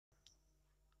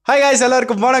Hi guys,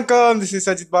 எல்லாருக்கும் வணக்கம். This is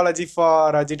Ajith Balaji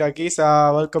for Ajith.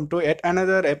 Welcome to yet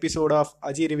another episode of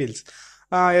Aji Reveals.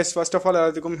 Yes first of all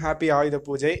எல்லாத்துக்கும் happy ஆயுத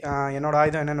பூஜை. என்னோட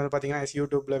ஆயுதம் என்னென்னு பார்த்தீங்கன்னா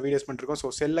யூடியூப்பில் வீடியோஸ் பண்ணிருக்கோம். ஸோ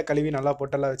செல்லை கழுவி நல்லா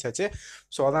பொட்டெல்லாம் வச்சாச்சு.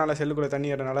 ஸோ அதனால் செல்லுக்குள்ளே தண்ணி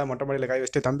வரனால மொட்டை மாடியில் கை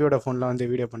வச்சுட்டு தம்பியோட ஃபோனில் வந்து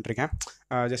வீடியோ பண்ணிருக்கேன்.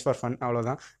 ஜஸ்ட் ஃபார் ஃபன்,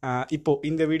 அவ்வளோதான். இப்போது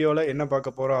இந்த வீடியோவில் என்ன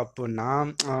பார்க்க போகிறோம் அப்படின்னா,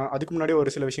 அதுக்கு முன்னாடி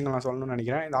ஒரு சில விஷயங்கள் நான் சொல்லணும்னு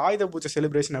நினைக்கிறேன். இந்த ஆயுத பூஜை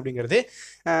செலிப்ரேஷன் அப்படிங்கிறது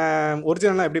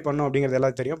ஒரிஜினலாக எப்படி பண்ணணும் அப்படிங்கிறது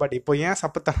எல்லாம் தெரியும். பட் இப்போ ஏன்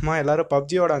சப்பத்தனமாக எல்லாரும்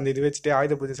பப்ஜியோட அந்த இது வச்சுட்டு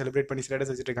ஆயுத பூஜை செலிப்ரேட் பண்ணி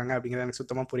ஸ்டேட்டஸ் வச்சுட்டு இருக்காங்க அப்படிங்கிறது எனக்கு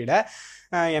சுத்தமாக புரியல.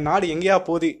 என் நாடு எங்கேயா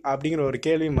போகுது அப்படிங்கிற ஒரு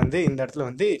கேள்வியும் வந்து இந்த இடத்துல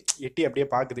வந்து எட்டி அப்படியே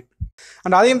பார்க்குது.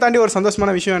 அண்ட் அதையும் தாண்டி ஒரு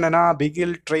சந்தோஷமான விஷயம் என்னென்னா,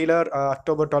 பிகில் ட்ரெய்லர்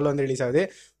October 12 வந்து ரிலீஸ் ஆகுது.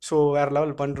 ஸோ வேறு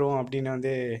லெவல் பண்ணுறோம் அப்படின்னு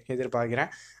வந்து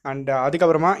எதிர்பார்க்குறேன். அண்ட்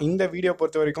அதுக்கப்புறமா இந்த வீடியோ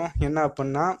பொறுத்த வரைக்கும் என்ன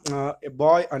அப்படின்னா,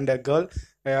 பாய் and a girl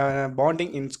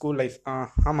bonding in school life.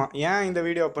 ஆமாம், ஏன் இந்த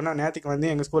வீடியோ அப்படின்னா, நேற்றுக்கு வந்து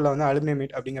எங்கள் ஸ்கூலில் வந்து அலுமினியம்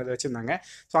மீட் அப்படிங்கிறத வச்சுருந்தாங்க.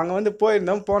 ஸோ அங்கே வந்து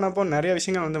போனப்போ நிறைய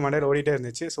விஷயங்கள் வந்து மண்டையில் ஓடிட்டே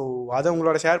இருந்துச்சு. ஸோ அதை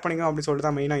உங்களோட ஷேர் பண்ணிக்கணும் அப்படின்னு சொல்லிட்டு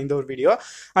தான் மெயினாக இந்த ஒரு வீடியோ.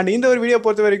 அண்ட் இந்த ஒரு வீடியோ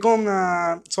பொறுத்த வரைக்கும்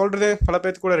சொல்கிறது பல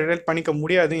பேருக்கு கூட ரிலேட் பண்ணிக்க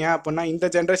முடியாது. ஏன் அப்படின்னா இந்த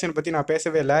ஜென்ரேஷன் பற்றி நான்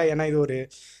பேசவே இல்லை. ஏன்னா இது ஒரு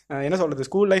என்ன சொல்கிறது,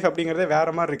 ஸ்கூல் லைஃப் அப்படிங்கிறதே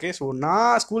வேறு மாதிரி இருக்குது. ஸோ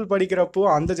நான் ஸ்கூல் படிக்கிறப்போ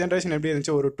அந்த ஜென்ரேஷன் எப்படி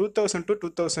இருந்துச்சு, ஒரு 2000 to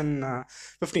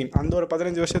 2015 அந்த ஒரு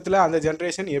 15 வருஷத்தில் அந்த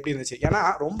ஜென்ரேஷன் எப்படி இருந்துச்சு. ஏன்னா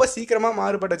ரொம்ப சீக்கிரமாக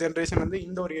மாறுபட்ட ஜென்ரேஷன் வந்து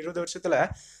இந்த ஒரு 20 வருஷத்தில்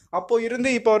அப்போது இருந்து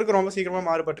இப்போ வரைக்கும் ரொம்ப சீக்கிரமாக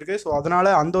மாறுபட்டிருக்கு. ஸோ அதனால்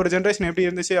அந்த ஒரு ஜென்ரேஷன் எப்படி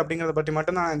இருந்துச்சு அப்படிங்கிறத பற்றி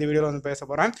மட்டும் நான் இந்த வீடியோவில் வந்து பேச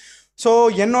போகிறேன். ஸோ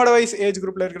என்னோட வயசு ஏஜ்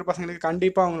குரூப்பில் இருக்கிற பசங்களுக்கு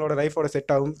கண்டிப்பாக அவங்களோட லைஃபோட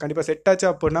செட் ஆகும். கண்டிப்பாக செட் ஆச்சு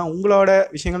அப்படின்னா உங்களோட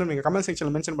விஷயங்களும் நீங்கள் கமெண்ட்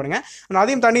செக்ஷனில் மென்ஷன் பண்ணுங்கள். ஆனால்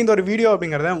அதையும் தாண்டி இந்த ஒரு வீடியோ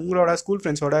அப்படிங்கிறத உங்களோட ஸ்கூல்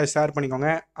ஃப்ரெண்ட்ஸோட ஷேர்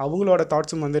பண்ணிக்கோங்க. அவங்களோட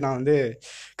தாட்ஸும் வந்து நான் வந்து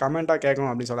கமெண்ட்டாக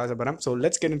கேட்கணும் அப்படின்னு சொல்ல ஆசைப்படுறேன். So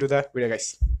let's get into the video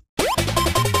guys.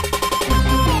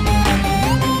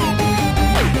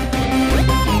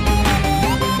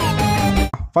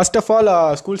 First of all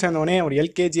school சேர்ந்தோடனே ஒரு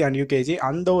எல்கேஜி அண்ட் யூகேஜி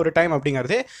அந்த ஒரு டைம்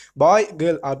அப்படிங்கிறது பாய்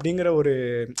கேர்ள் அப்படிங்கிற ஒரு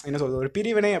என்ன சொல்கிறது, ஒரு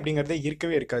பிரிவினை அப்படிங்கிறதே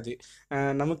இருக்கவே இருக்காது.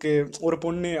 நமக்கு ஒரு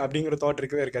பொண்ணு அப்படிங்கிற தாட்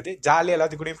இருக்கவே இருக்காது. ஜாலியாக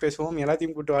எல்லாத்தையும் கூடயும் பேசுவோம்,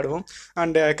 எல்லாத்தையும் கூப்பிட்டு ஆடுவோம்.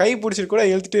 அண்டு கை பிடிச்சிட்டு கூட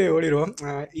எழுத்துட்டு ஓடிடுவோம்.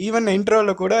 ஈவன்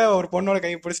இன்டர்வலில் கூட ஒரு பொண்ணோட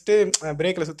கை பிடிச்சிட்டு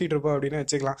பிரேக்கில் சுற்றிட்டு இருப்போம் அப்படின்னு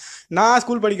வச்சுக்கலாம். நான்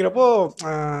ஸ்கூல் படிக்கிறப்போ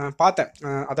பார்த்தேன்.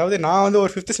 அதாவது நான் வந்து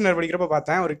ஒரு 5th ஸ்டாண்டர்ட் படிக்கிறப்போ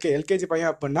பார்த்தேன் ஒரு எல்கேஜி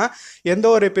பையன் அப்படின்னா எந்த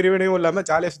ஒரு பிரிவினையும் இல்லாமல்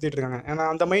ஜாலியாக சுற்றிட்டு இருக்காங்க.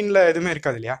 ஏன்னா அந்த மைண்டில் எதுவுமே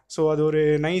இருக்காது இல்லையா. ஸோ அது ஒரு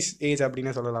நைஸ் ஏஜ்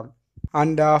அப்படின்னு சொல்லலாம்.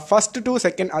 அண்ட் ஃபர்ஸ்ட் டு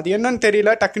செகண்ட் அது என்னன்னு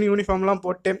தெரியல, டக்குன்னு யூனிஃபார்ம்லாம்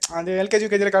போட்டு அந்த எல்கேஜி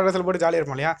யூகேஜியில் கலர்ஸில் போட்டு ஜாலியாக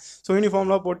இருப்போம் இல்லையா. ஸோ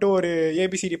யூனிஃபார்ம்லாம் போட்டு ஒரு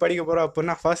ஏபிசிடி படிக்க போகிறோம்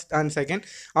அப்படின்னா ஃபர்ஸ்ட் அண்ட் செகண்ட்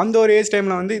அந்த ஒரு ஏஜ்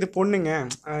டைமில் வந்து இது பொண்ணுங்க,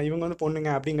 இவங்க வந்து பொண்ணுங்க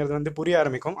அப்படிங்கிறது வந்து புரிய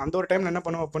ஆரம்பிக்கும். அந்த ஒரு டைமில் என்ன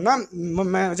பண்ணுவோம் அப்படின்னா,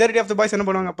 மெஜாரிட்டி ஆஃப் த பாய்ஸ் என்ன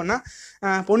பண்ணுவாங்க அப்படின்னா,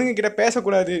 பொண்ணுங்க கிட்ட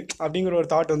பேசக்கூடாது அப்படிங்கிற ஒரு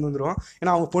தாட் வந்து வந்துடும்.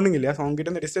 ஏன்னா அவங்க பொண்ணுங்க இல்லையா. ஸோ அவங்க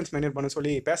கிட்ட வந்து டிஸ்டன்ஸ் மெயின்டைன் பண்ண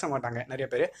சொல்லி பேச மாட்டாங்க நிறைய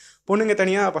பேர். பொண்ணுங்க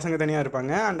தனியாக பசங்க தனியாக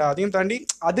இருப்பாங்க. அண்ட் அதையும் தாண்டி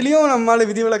அதுலேயும் நம்மளால்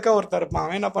விதிவிலக்காக ஒருத்தர் இருப்பான்.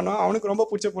 அவன் என்ன பண்ணுவான், அவனுக்கு ரொம்ப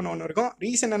பிடிச்ச பொண்ணு ஒன்று இருக்கும்.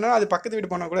 ரீசன் என்ன, அது பக்கத்து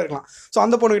வீட்டு பொண்ணா கூட இருக்கலாம். ஸோ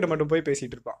அந்த பொண்ணுகிட்ட மட்டும் போய்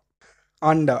பேசிகிட்டு இருப்பான்.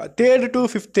 அண்ட் 3rd to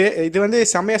 5th இது வந்து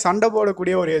செம்மைய சண்டை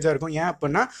போடக்கூடிய ஒரு ஏஜாக இருக்கும். ஏன்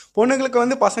அப்படின்னா பொண்ணுங்களுக்கு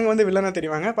வந்து பசங்க வந்து வில்லனாக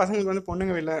தெரிவாங்க, பசங்களுக்கு வந்து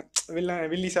பொண்ணுங்க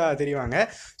வில்லிஸாக தெரிவாங்க.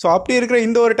 ஸோ அப்படி இருக்கிற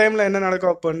இந்த ஒரு டைமில் என்ன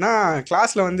நடக்கும் அப்படின்னா,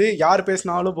 கிளாஸில் வந்து யார்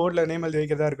பேசினாலும் போர்டில் நேம் எழுதி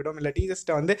வைக்கிறதா இருக்கட்டும், இல்லை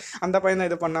டீச்சர்ஸ்ட்டை வந்து அந்த பையன் தான்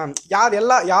இது பண்ணான்,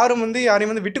 யாரும் வந்து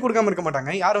யாரையும் வந்து விட்டு கொடுக்காம இருக்க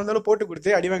மாட்டாங்க. யார் வந்தாலும் போட்டு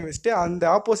கொடுத்து அடி வாங்கி வச்சுட்டு அந்த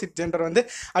ஆப்போசிட் ஜெண்டர் வந்து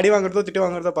அடி வாங்குறதோ திட்டு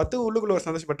வாங்குறதோ பார்த்து உள்ளுக்குள்ள ஒரு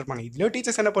சந்தோஷப்பட்டிருப்பாங்க. இதுலேயும்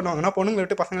டீச்சர்ஸ் என்ன பண்ணுவாங்கன்னா, பொண்ணுங்களை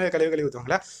விட்டு பசங்களே கழுவி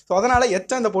ஊற்றுவாங்களா. ஸோ அதனால்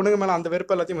அந்த பொண்ணுங்க மேலே அந்த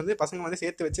வெறுப்பு எல்லாத்தையும் வந்து பசங்க வந்து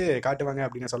சேர்த்து வச்சு காட்டுவாங்க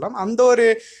அப்படின்னு சொல்லலாம். அந்த ஒரு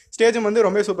ஸ்டேஜும் வந்து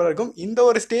ரொம்ப சூப்பராக இருக்கும். இந்த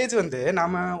ஒரு ஸ்டேஜ் வந்து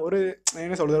நம்ம ஒரு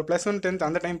என்ன சொல்றது, ஒரு +1 10th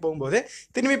அந்த டைம் போகும்போது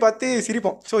திரும்பி பார்த்து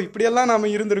சிரிப்போம். ஸோ இப்படியெல்லாம்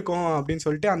நம்ம இருந்திருக்கோம் அப்படின்னு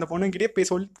சொல்லிட்டு அந்த பொண்ணுங்கிட்டே போய்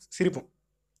சொல்லி சிரிப்போம்.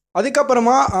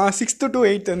 அதுக்கப்புறமா 6th to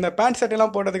 8th இந்த பேண்ட்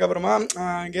ஷர்ட்டெல்லாம் போட்டதுக்கப்புறமா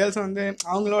கேர்ள்ஸ் வந்து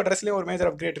அவங்களோட ட்ரெஸ்லேயும் ஒரு மேஜர்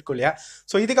அப்கிரேட் இருக்கும் இல்லையா.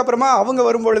 ஸோ இதுக்கப்புறமா அவங்க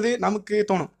வரும்பொழுது நமக்கு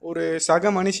தோணும், ஒரு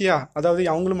சக மனுஷியா, அதாவது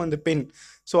அவங்களும் வந்து பெண்,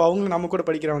 ஸோ அவங்களும் நம்ம கூட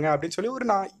படிக்கிறவங்க அப்படின்னு சொல்லி ஒரு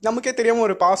நமக்கே தெரியாமல்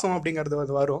ஒரு பாசம் அப்படிங்கிறது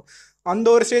அது வரும். அந்த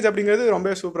ஒரு ஸ்டேஜ் அப்படிங்கிறது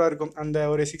ரொம்ப சூப்பராக இருக்கும், அந்த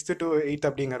ஒரு 6th to 8th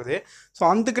அப்படிங்கிறது. ஸோ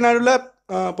அதுக்கு நடுவில்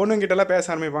பொண்ணுங்கிட்டலாம் பேச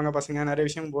ஆரம்பிப்பாங்க பசங்க, நிறைய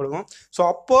விஷயம் போடுவோம். ஸோ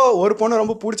அப்போது ஒரு பொண்ணு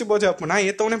ரொம்ப பிடிச்சி போச்சு அப்படின்னா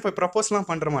ஏற்றவனே போய் ப்ரப்போஸ்லாம்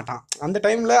பண்ணுற மாட்டான். அந்த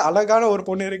டைமில் அழகான ஒரு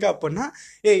பொண்ணு இருக்குது அப்படின்னா,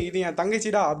 இது என்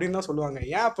தங்கச்சிடா அப்படின்னு தான் சொல்லுவாங்க.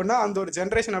 ஏன் அப்படின்னா அந்த ஒரு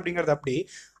ஜென்ரேஷன் அப்படிங்கிறது அப்படி.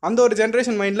 அந்த ஒரு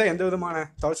ஜென்ரேஷன் மைண்டில் எந்த விதமான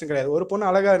தாட்ஸும் கிடையாது. ஒரு பொண்ணு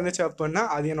அழகாக இருந்துச்சு அப்படின்னா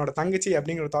அது என்னோட தங்கச்சி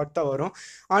அப்படிங்கிற தாட் தான் வரும்.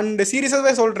 அண்ட்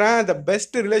சீரியஸாகவே சொல்கிறேன், the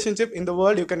best relationship in the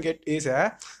world you can get is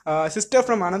a sister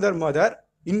from another mother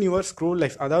in your school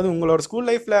life. அதாவது உங்களோட ஸ்கூல்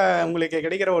லைஃப்பில் உங்களுக்கு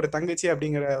கிடைக்கிற ஒரு தங்கச்சி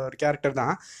அப்படிங்கிற ஒரு கேரக்டர்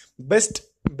தான்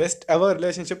best ever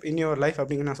relationship in your life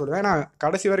அப்படின்னு நான் சொல்லுவேன். நான்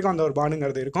கடைசி வரைக்கும் அந்த ஒரு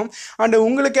பாண்டுங்கிறது இருக்கும். அண்ட்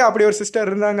உங்களுக்கே அப்படி ஒரு சிஸ்டர்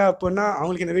இருந்தாங்க அப்படின்னா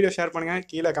அவங்களுக்கு இந்த வீடியோ ஷேர் பண்ணுங்கள்.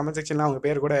 கீழே கமெண்ட் செக்ஷனில் அவங்க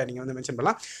பேர் கூட நீங்கள் வந்து மென்ஷன்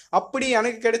பண்ணலாம். அப்படி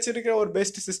எனக்கு கிடைச்சிருக்கிற ஒரு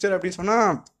பெஸ்ட் சிஸ்டர் அப்படின்னு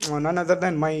சொன்னால் none other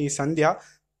than my Sandhya.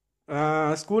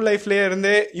 School லைஃப்லேயே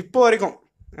இருந்தே இப்போ வரைக்கும்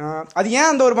அது ஏன்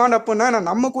அந்த ஒரு பாண்ட் அப்படின்னா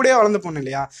நம்ம கூடயே வளர்ந்த பொண்ணு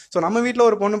இல்லையா. ஸோ நம்ம வீட்டில்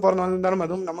ஒரு பொண்ணு பிறந்து வந்திருந்தாலும்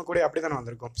அதுவும் நம்ம கூட அப்படி தானே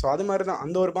வந்திருக்கும். ஸோ அது மாதிரி தான்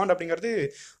அந்த ஒரு பாண்ட் அப்படிங்கிறது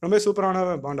ரொம்ப சூப்பரான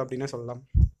பாண்ட் அப்படின்னு சொல்லலாம்.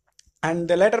 And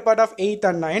the later part of 8th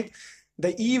and 9th, the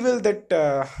evil that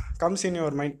comes in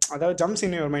your mind, அதாவது ஜம்ப்ஸ்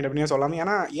இன் யுவர் மைண்ட் அப்படின்னு சொல்லலாம்.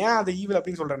 ஏன்னா ஏன் அது ஈவில்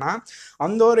அப்படின்னு சொல்கிறேன்னா,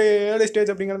 அந்த ஒரு ஏழு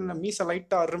ஸ்டேஜ் அப்படிங்கிறது இந்த மீசை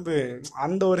லைட்டாக அரும்பு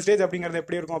அந்த ஒரு ஸ்டேஜ் அப்படிங்கிறது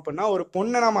எப்படி இருக்கும் அப்படின்னா, ஒரு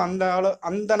பொண்ணை நம்ம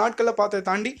அந்த நாட்களில் பார்த்ததை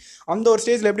தாண்டி அந்த ஒரு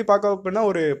ஸ்டேஜில் எப்படி பார்க்க அப்படின்னா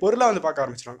ஒரு பொருளாக வந்து பார்க்க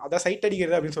ஆரம்பிச்சிடும். அதான் சைட்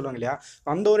அடிக்கிறது அப்படின்னு சொல்லுவாங்க இல்லையா.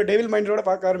 அந்த ஒரு டெவில் மைண்டோட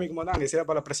பார்க்க ஆரம்பிக்கும் போது அங்கே சில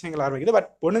பல பிரச்சனைகள் ஆரம்பிக்குது.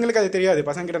 பட் பொண்ணுங்களுக்கு அது தெரியாது,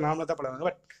 பசங்க கிட்ட நார்மலாக தான் பழகுவாங்க.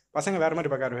 பட் பசங்க வேறு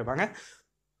மாதிரி பார்க்க ஆரம்பிப்பாங்க.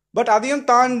 பட் அதையும்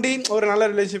தாண்டி ஒரு நல்ல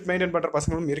ரிலேஷன்ஷிப் மெயின்டைன் பண்ணுற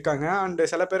பசங்களும் இருக்காங்க. அண்டு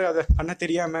சில பேர் அதை பண்ண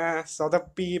தெரியாமல்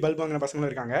சொதப்பி பல்ப் வாங்கின பசங்களும்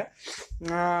இருக்காங்க.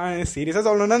 சீரியஸாக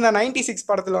சொல்லணுன்னா இந்த 96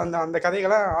 படத்தில் வந்த அந்த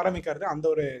கதைகளை ஆரம்பிக்கிறது அந்த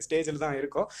ஒரு ஸ்டேஜில் தான்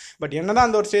இருக்கும். பட் என்ன தான்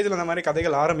அந்த ஒரு ஸ்டேஜில் அந்த மாதிரி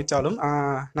கதைகள் ஆரம்பித்தாலும்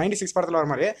 96 படத்தில் வர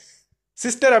மாதிரியே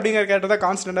சிஸ்டர் அப்படிங்கிற கேரக்டர் தான்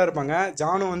கான்ஸ்டண்ட்டாக இருப்பாங்க.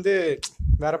 ஜானும் வந்து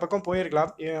வேற பக்கம்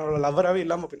போயிருக்கலாம், லவ்வராகவே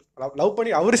இல்லாமல் லவ்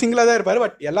பண்ணி அவர் சிங்கிளாக தான் இருப்பார்.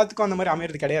 பட் எல்லாத்துக்கும் அந்த மாதிரி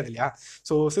அமையிறது கிடையாது இல்லையா.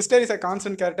 So sister is a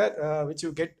constant character which you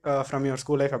get from your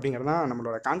school life அப்படிங்கிறது தான்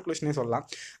நம்மளோட கான்க்ளூஷனே சொல்லலாம்.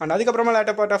 அண்ட் அதுக்கப்புறமா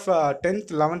later part of 10th,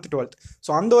 11th, 12th.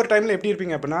 So அந்த ஒரு டைமில் எப்படி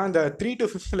இருப்பீங்க அப்படின்னா, இந்த 3 to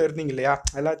 5th இருந்தீங்க இல்லையா,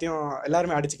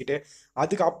 எல்லாருமே அடிச்சுக்கிட்டு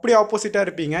அதுக்கு அப்படியே ஆப்போசிட்டாக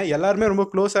இருப்பீங்க. எல்லாருமே ரொம்ப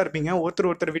க்ளோஸாக இருப்பீங்க,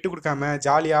 ஒருத்தர் விட்டு கொடுக்காம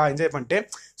ஜாலியாக என்ஜாய் பண்ணிட்டு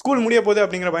ஸ்கூல் முடிய போகுது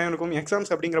அப்படிங்கிற பயம் இருக்கும்,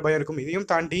 எக்ஸாம்ஸ் அப்படிங்கிற பயம் இருக்கும். இதையும்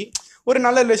தாண்டி ஒரு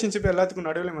நல்ல ரிலேஷன்ஷிப் எல்லாத்துக்கும்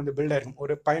நடுவில் வந்து பில்ட் ஆயிருக்கும்.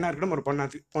 ஒரு பையனாக இருக்கட்டும், ஒரு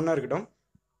பொண்ணாக இருக்கட்டும்,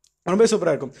 ரொம்ப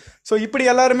சூப்பராக இருக்கும். ஸோ இப்படி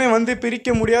எல்லாருமே வந்து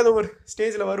பிரிக்க முடியாத ஒரு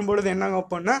ஸ்டேஜில் வரும்பொழுது என்னங்க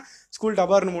அப்படின்னா, ஸ்கூல்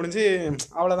டபார்னு முடிஞ்சு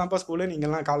அவ்வளோதான்ப்பா ஸ்கூலு,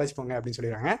 நீங்கள்லாம் காலேஜ் போங்க அப்படின்னு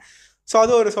சொல்லிடுறாங்க. ஸோ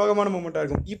அது ஒரு சோகமான மூமெண்ட்டாக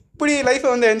இருக்கும். இப்படி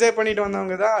லைஃப்பை வந்து என்ஜாய் பண்ணிட்டு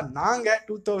வந்தவங்க தான் நாங்கள்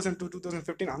 2000 to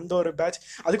 2015 அந்த ஒரு பேட்ச்.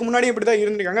 அதுக்கு முன்னாடி இப்படி தான்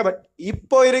இருந்திருக்காங்க. பட்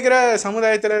இப்போ இருக்கிற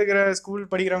சமுதாயத்தில் இருக்கிற ஸ்கூல்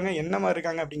படிக்கிறவங்க என்ன மாதிரி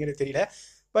இருக்காங்க அப்படிங்கிறது தெரியல.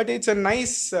 But it's a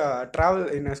nice travel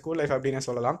in school life அப்படின்னு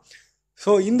சொல்லலாம்.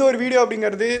 ஸோ இந்த ஒரு வீடியோ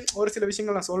அப்படிங்கிறது ஒரு சில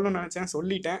விஷயங்கள் நான் சொல்லணும்னு நினச்சேன்,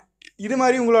 சொல்லிட்டேன். இது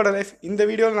மாதிரி உங்களோட லைஃப், இந்த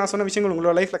வீடியோவில் நான் சொன்ன விஷயங்கள்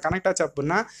உங்களோட லைஃப்பில் கனெக்ட் ஆச்சு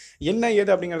அப்படின்னா என்ன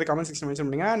ஏது அப்படிங்கிறது கமெண்ட் செக்ஷன் மென்ஷன்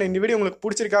பண்ணுங்க. அண்ட் இந்த வீடியோ உங்களுக்கு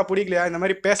பிடிச்சிருக்கா பிடிக்கலையா, இந்த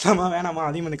மாதிரி பேசலாமா வேணாமா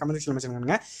அதையும் வந்து கமெண்ட் செக்ஷன் மென்ஷன்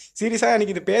பண்ணுங்க. சீரியஸாக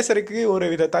எனக்கு இது பேசுறதுக்கு ஒரு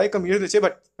வித தயக்கம் இருந்துச்சு.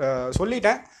 பட்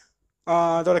சொல்லிட்டேன்.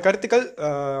 அதோட கருத்துக்கள்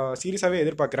சீரியஸாகவே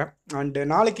எதிர்பார்க்குறேன். அண்ட்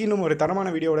நாளைக்கு இன்னும் ஒரு தரமான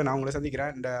வீடியோவோட நான் உங்களை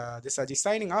சந்திக்கிறேன். And this Ajith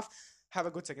signing off. Have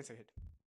a good seconds ahead.